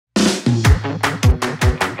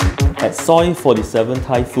At Soy 47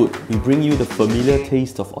 Thai Food, we bring you the familiar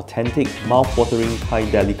taste of authentic, mouth-watering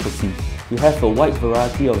Thai delicacies. We have a wide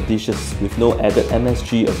variety of dishes with no added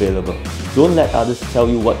MSG available. Don't let others tell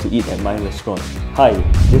you what to eat at my restaurant. Hi,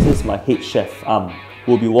 this is my head chef,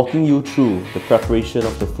 who will be walking you through the preparation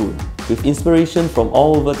of the food. With inspiration from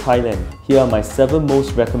all over Thailand, here are my 7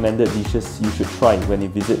 most recommended dishes you should try when you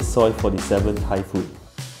visit Soy 47 Thai Food.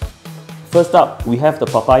 First up, we have the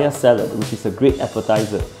papaya salad, which is a great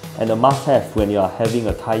appetizer and a must-have when you are having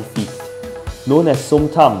a Thai feast. Known as som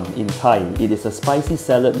tam in Thai, it is a spicy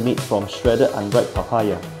salad made from shredded unripe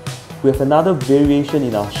papaya. We have another variation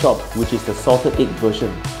in our shop, which is the salted egg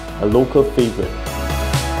version, a local favorite.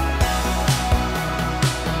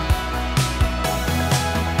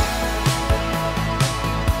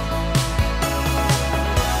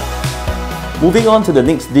 Moving on to the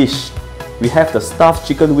next dish, we have the stuffed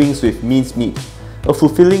chicken wings with minced meat. A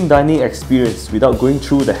fulfilling dining experience without going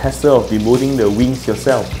through the hassle of demolding the wings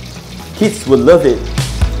yourself. Kids will love it.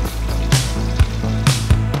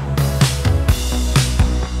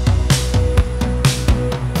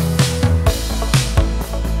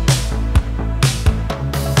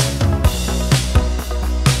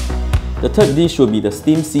 The third dish will be the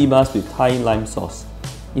steamed sea bass with Thai lime sauce.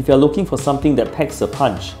 If you are looking for something that packs a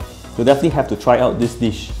punch, you'll definitely have to try out this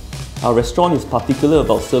dish. Our restaurant is particular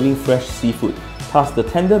about serving fresh seafood. Thus, the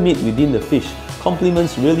tender meat within the fish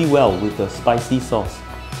complements really well with the spicy sauce.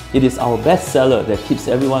 It is our best seller that keeps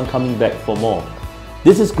everyone coming back for more.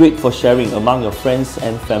 This is great for sharing among your friends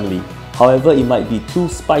and family. However, it might be too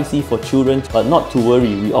spicy for children, but not to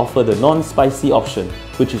worry, we offer the non-spicy option,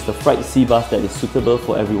 which is the fried sea bass that is suitable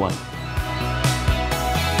for everyone.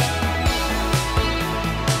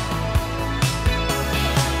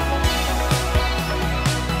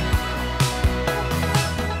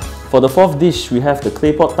 For the fourth dish, we have the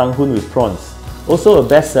claypot tanghun with prawns. Also a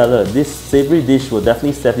bestseller, this savoury dish will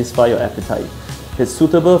definitely satisfy your appetite. It's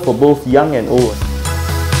suitable for both young and old.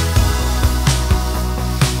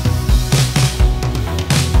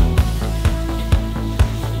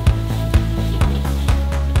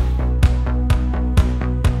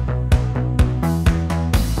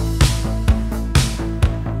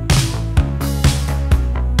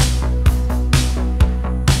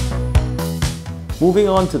 Moving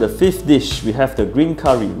on to the fifth dish, we have the green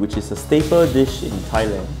curry, which is a staple dish in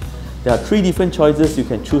Thailand. There are 3 different choices you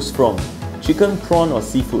can choose from: chicken, prawn or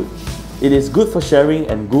seafood. It is good for sharing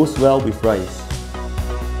and goes well with rice.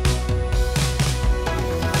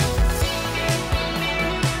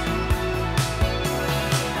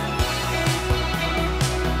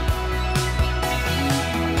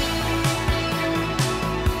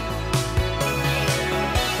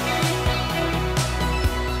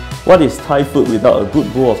 What is Thai food without a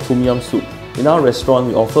good bowl of tom yum soup? In our restaurant,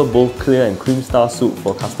 we offer both clear and cream style soup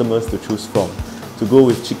for customers to choose from, to go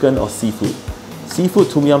with chicken or seafood. Seafood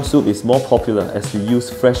tom yum soup is more popular as we use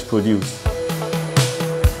fresh produce.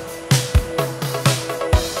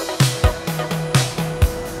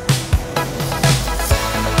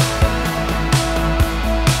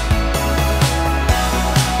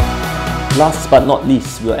 Last but not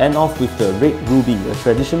least, we'll end off with the red ruby, a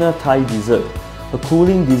traditional Thai dessert. A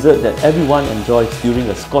cooling dessert that everyone enjoys during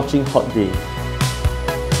a scorching hot day.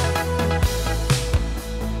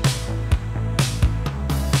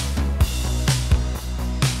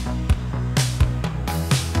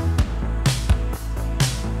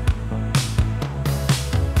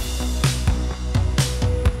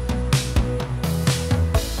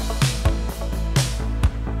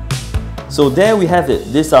 So there we have it.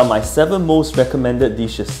 These are my 7 most recommended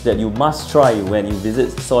dishes that you must try when you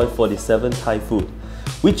visit Soy 47 Thai Food.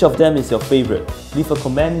 Which of them is your favorite? Leave a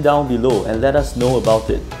comment down below and let us know about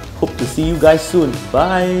it. Hope to see you guys soon.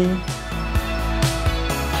 Bye!